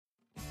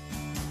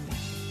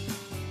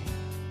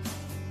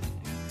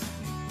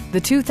the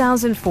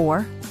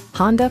 2004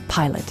 Honda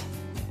Pilot.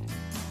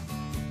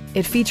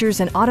 It features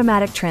an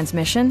automatic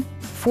transmission,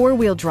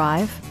 four-wheel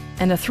drive,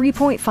 and a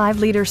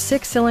 3.5-liter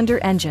six-cylinder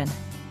engine.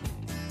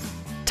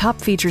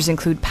 Top features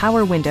include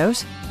power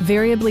windows,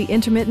 variably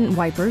intermittent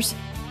wipers,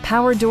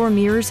 power door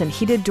mirrors and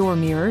heated door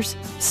mirrors,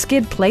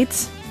 skid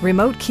plates,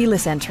 remote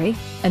keyless entry,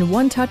 and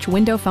one-touch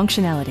window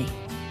functionality.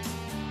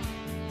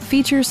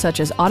 Features such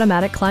as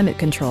automatic climate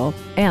control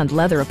and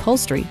leather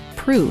upholstery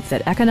prove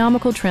that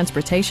economical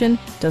transportation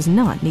does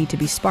not need to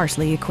be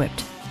sparsely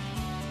equipped.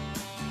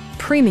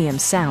 Premium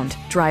sound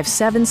drives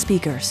 7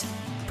 speakers,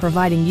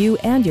 providing you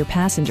and your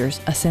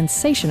passengers a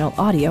sensational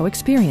audio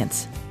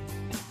experience.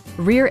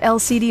 Rear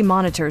LCD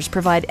monitors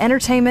provide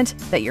entertainment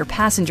that your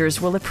passengers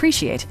will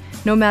appreciate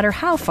no matter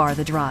how far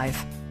the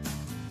drive.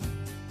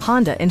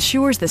 Honda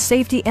ensures the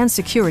safety and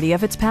security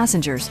of its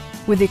passengers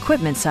with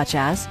equipment such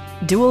as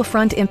dual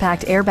front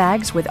impact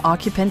airbags with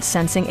occupant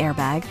sensing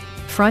airbag,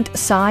 front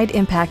side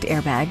impact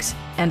airbags,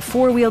 and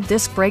four-wheel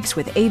disc brakes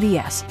with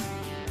ABS.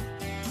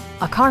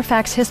 A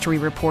Carfax history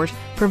report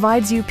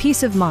provides you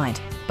peace of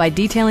mind by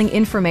detailing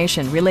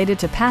information related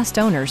to past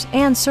owners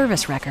and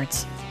service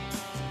records.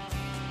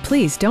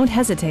 Please don't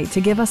hesitate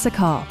to give us a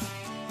call.